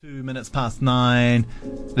2 minutes past 9.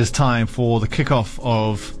 It is time for the kickoff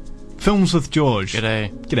of Films with George.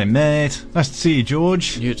 G'day, mate. Nice to see you,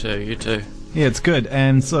 George. you too. Yeah, it's good.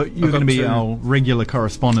 And so you're going to be our regular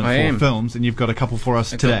correspondent for films, and you've got a couple for us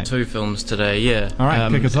today. I've got 2 films today, yeah. All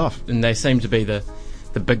right, kick us off. And they seem to be the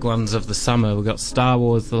big ones of the summer. We've got Star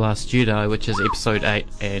Wars The Last Jedi, which is Episode 8,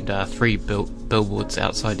 and 3 billboards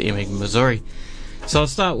outside Ebbing, Missouri. So I'll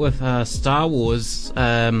start with Star Wars,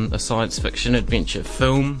 a science fiction adventure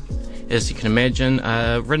film, as you can imagine,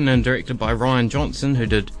 written and directed by Rian Johnson, who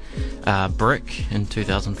did Brick in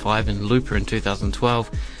 2005 and Looper in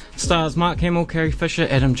 2012. Stars Mark Hamill, Carrie Fisher,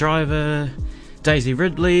 Adam Driver, Daisy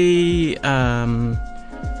Ridley, Oscar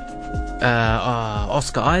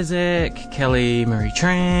Isaac, Kelly Marie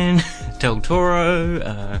Tran, Del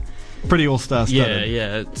Toro. Pretty all-star studded.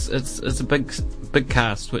 Yeah. It's a big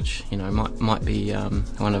cast, which might be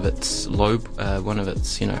one of its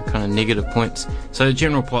kind of negative points. So,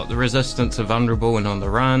 general plot: the Resistance are vulnerable and on the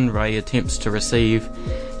run. Rey attempts to receive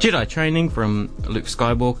Jedi training from Luke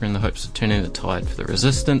Skywalker in the hopes of turning the tide for the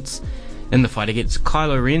Resistance. In the fight against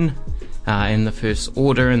Kylo Ren and the First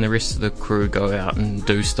Order, and the rest of the crew go out and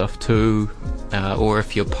do stuff too. Or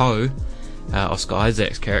if you're Poe, Oscar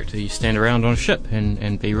Isaac's character, you stand around on a ship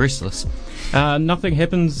and be restless. Nothing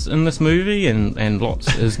happens in this movie, and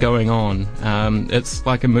lots is going on. It's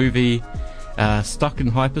like a movie stuck in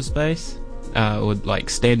hyperspace, or like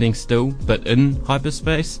standing still but in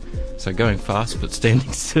hyperspace, so going fast but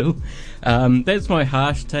standing still. That's my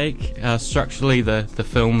harsh take. Structurally, the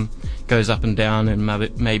film goes up and down and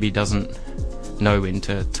maybe doesn't know when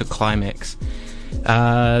to climax.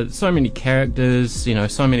 So many characters,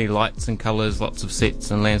 so many lights and colours, lots of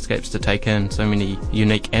sets and landscapes to take in, so many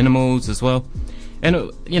unique animals as well. And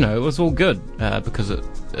it was all good because it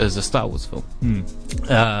is a Star Wars film.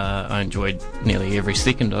 I enjoyed nearly every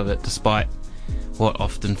second of it, despite what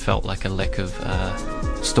often felt like a lack of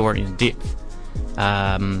story and depth.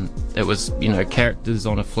 It was, characters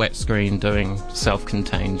on a flat screen doing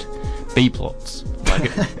self-contained B-plots,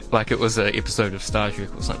 like it was an episode of Star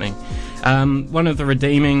Trek or something. One of the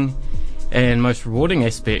redeeming and most rewarding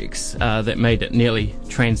aspects that made it nearly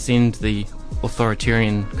transcend the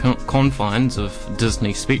authoritarian confines of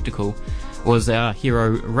Disney spectacle was our hero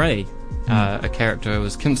Rey, a character I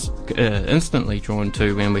was instantly drawn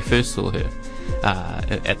to when we first saw her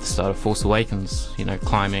at the start of Force Awakens,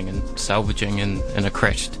 climbing and salvaging in a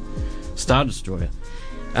crashed Star Destroyer.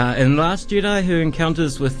 In The Last Jedi, her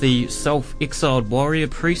encounters with the self-exiled warrior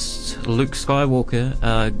priest Luke Skywalker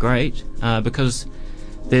are great because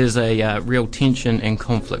there's a real tension and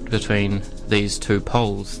conflict between these two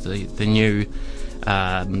poles, the new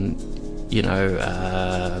kind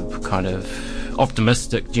of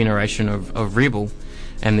optimistic generation of rebel,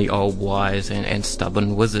 and the old wise and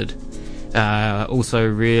stubborn wizard. Also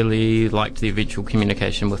really liked the eventual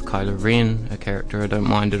communication with Kylo Ren, a character I don't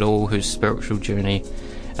mind at all, whose spiritual journey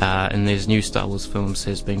in these new Star Wars films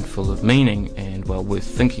has been full of meaning and well worth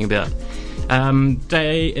thinking about.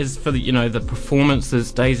 As for the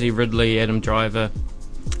performances, Daisy Ridley, Adam Driver,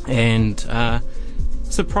 and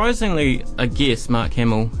surprisingly, I guess, Mark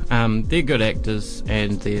Hamill, they're good actors,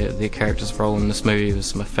 and their character's role in this movie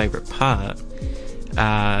was my favourite part.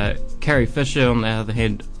 Carrie Fisher, on the other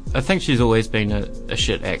hand, I think she's always been a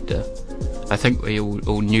shit actor. I think we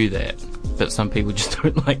all knew that, but some people just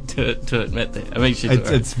don't like to admit that. I mean,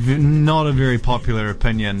 it's not a very popular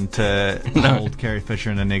opinion to hold Carrie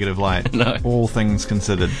Fisher in a negative light. No. All things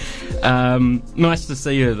considered. Nice to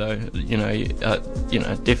see her though.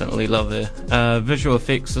 Definitely love her. Visual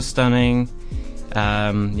effects are stunning.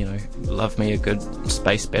 Love me a good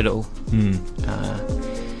space battle.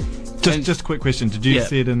 Just a quick question. Did you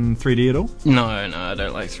see it in 3D at all? No, I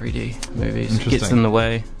don't like 3D movies. It gets in the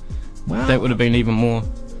way. Wow. That would have been even more.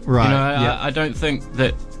 Right. I don't think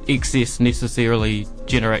that excess necessarily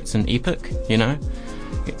generates an epic.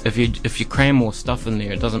 If you cram more stuff in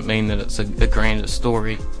there, it doesn't mean that it's a grander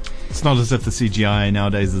story. It's not as if the CGI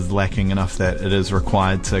nowadays is lacking enough that it is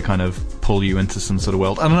required to kind of pull you into some sort of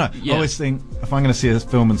world. I don't know. Yeah. I always think if I'm going to see a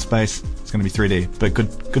film in space, it's going to be 3D. But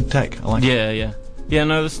good take. I like it. Yeah,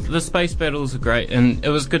 no, the space battles are great, and it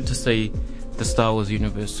was good to see the Star Wars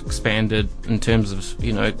universe expanded in terms of,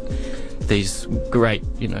 these great,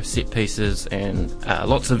 set pieces and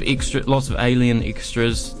lots of alien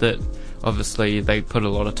extras that obviously they put a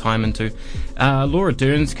lot of time into. Laura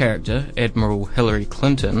Dern's character, Admiral Hillary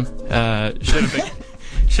Clinton,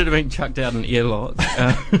 should have been chucked out an airlock.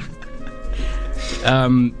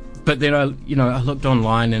 But then I looked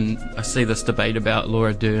online and I see this debate about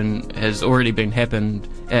Laura Dern has already happened,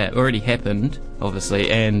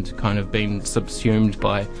 obviously, and kind of been subsumed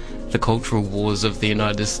by the cultural wars of the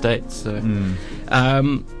United States. So,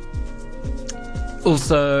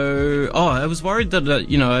 also, I was worried that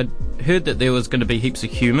I'd heard that there was going to be heaps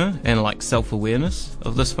of humour and like self-awareness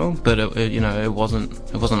of this film, but it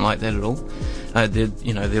wasn't like that at all.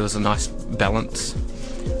 There was a nice balance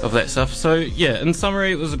of that stuff. So yeah, in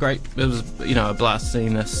summary, it was a blast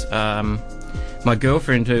seeing this. My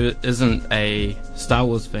girlfriend, who isn't a Star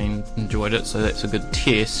Wars fan, enjoyed it, so that's a good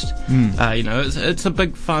test. It's a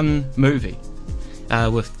big fun movie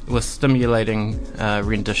with stimulating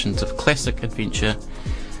renditions of classic adventure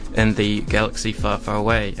in the galaxy far, far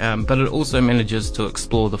away. But it also manages to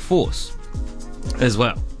explore the Force as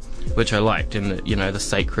well, which I liked, in the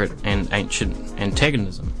sacred and ancient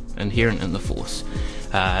antagonism inherent in the Force,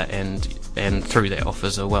 and through that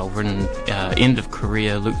offers a well-written end of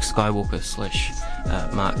career Luke Skywalker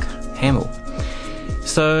 / Mark Hamill.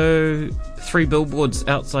 So, 3 Billboards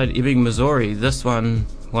Outside Ebbing, Missouri. This one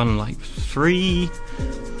won like 3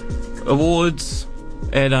 awards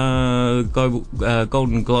at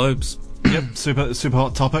Golden Globes. Yep, super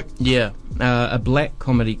hot topic. Yeah, a black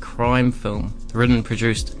comedy crime film written,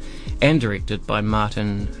 produced, and directed by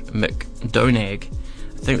Martin McDonagh.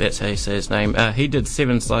 I think that's how you say his name. He did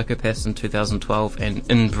 7 Psychopaths in 2012 and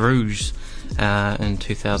In Bruges in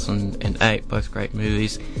 2008, both great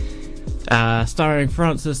movies. Starring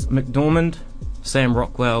Frances McDormand, Sam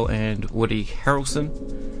Rockwell, and Woody Harrelson.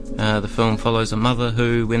 The film follows a mother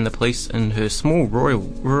who, when the police in her small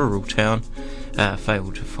rural town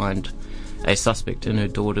fail to find a suspect in her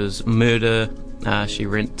daughter's murder, she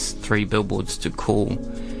rents 3 billboards to call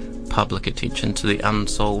public attention to the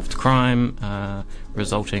unsolved crime,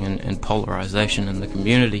 resulting in polarization in the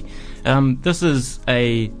community. This is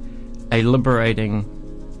a liberating,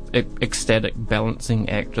 ecstatic balancing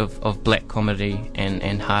act of black comedy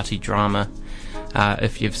and hearty drama.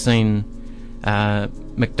 If you've seen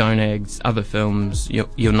McDonagh's other films,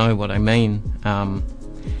 you'll know what I mean.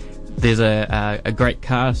 There's a great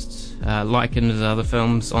cast, like in his other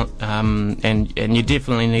films, and you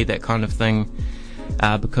definitely need that kind of thing,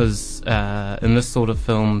 because in this sort of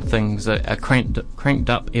film things are cranked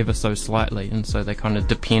up ever so slightly, and so they kind of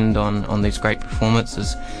depend on these great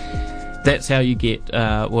performances. That's how you get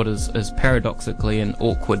what is paradoxically an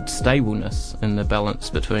awkward stableness in the balance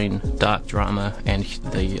between dark drama and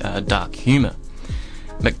the dark humour.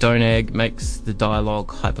 McDonagh makes the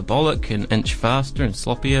dialogue hyperbolic, an inch faster and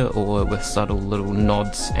sloppier, or with subtle little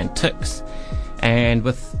nods and ticks. And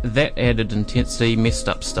with that added intensity, messed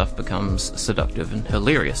up stuff becomes seductive and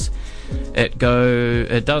hilarious. It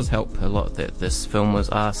does help a lot that this film was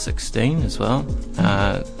R16 as well.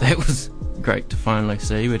 That was great to finally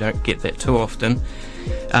see. We don't get that too often.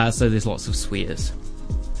 So there's lots of swears.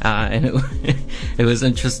 And it was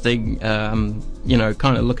interesting, kind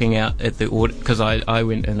of looking out at the audience, because I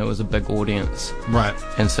went and it was a big audience. Right.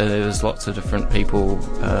 And so there was lots of different people,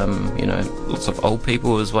 lots of old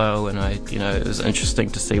people as well, and it was interesting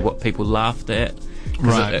to see what people laughed at.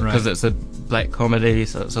 Because it's a black comedy,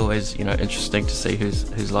 so it's always, interesting to see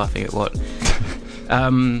who's laughing at what.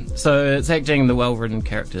 So it's acting, the well-written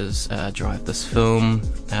characters drive this film.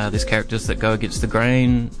 There's characters that go against the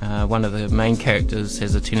grain. One of the main characters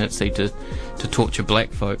has a tendency to torture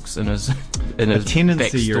black folks in his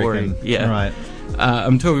tendency, backstory. Yeah, right.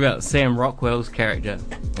 I'm talking about Sam Rockwell's character,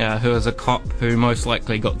 who is a cop who most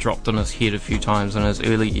likely got dropped on his head a few times in his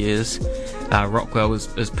early years. Rockwell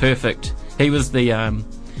is perfect. He was the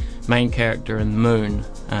main character in Moon,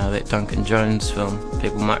 that Duncan Jones film.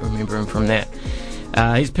 People might remember him from that.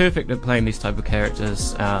 He's perfect at playing these type of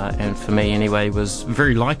characters, and for me anyway, was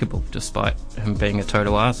very likeable despite him being a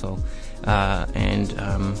total arsehole.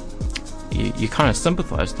 You kind of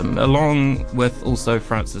sympathise with him, along with also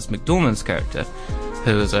Frances McDormand's character,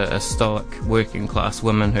 who is a stoic working class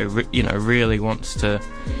woman who really wants to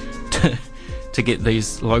get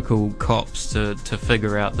these local cops to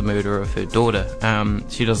figure out the murder of her daughter.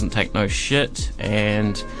 She doesn't take no shit,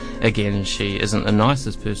 and again, she isn't the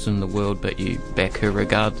nicest person in the world, but you back her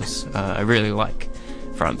regardless. I really like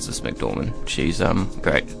Frances McDormand. She's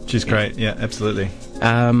great. She's great, yeah, absolutely.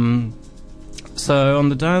 So on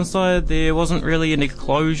the downside, there wasn't really any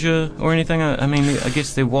closure or anything. I mean, I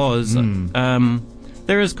guess there was.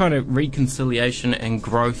 There is kind of reconciliation and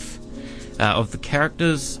growth of the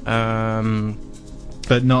characters,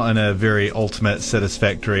 but not in a very ultimate,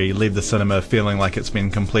 satisfactory, leave the cinema feeling like it's been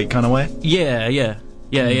complete kind of way. Yeah,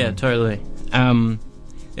 totally. And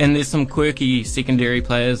there's some quirky secondary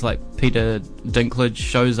players, like Peter Dinklage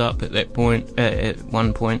shows up at that point, at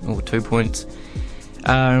 1 point or 2 points.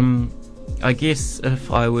 I guess if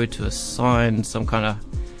I were to assign some kind of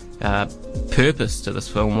purpose to this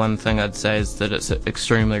film. One thing I'd say is that it's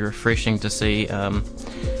extremely refreshing to see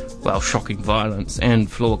shocking violence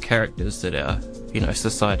and flawed characters that our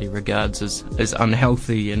society regards as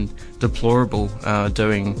unhealthy and deplorable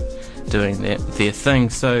doing their thing.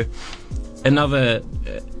 So another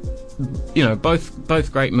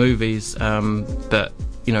both great movies, but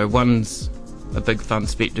one's a big fun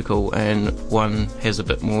spectacle and one has a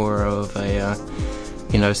bit more of a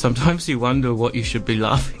sometimes you wonder what you should be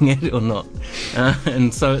laughing at or not,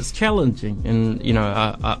 and so it's challenging, and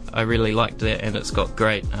I really liked that, and it's got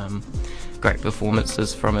great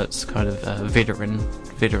performances from its kind of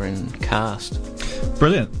veteran cast.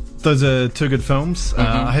 Brilliant. Those are two good films.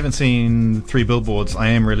 I haven't seen Three Billboards. I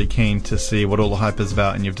am really keen to see what all the hype is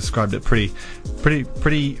about, and you've described it pretty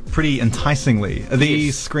enticingly. Are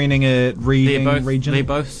these screening at Reading region? They're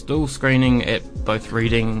both still screening at both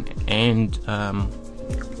Reading and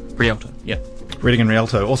Rialto. Yeah. Reading and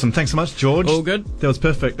Rialto. Awesome. Thanks so much, George. All good. That was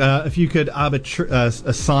perfect. If you could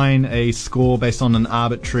assign a score based on an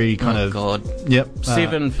arbitrary kind of... Oh, God. Yep.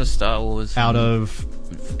 7 for Star Wars. Out of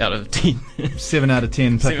 10. 7 out of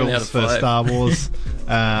 10 pickles for Star Wars.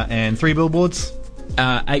 And 3 billboards?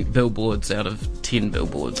 8 billboards out of 10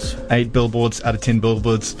 billboards. 8 billboards out of 10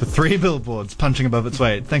 billboards for 3 billboards, punching above its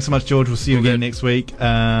weight. Thanks so much, George. We'll see you again next week.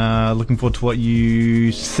 Looking forward to what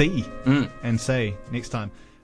you see and say next time.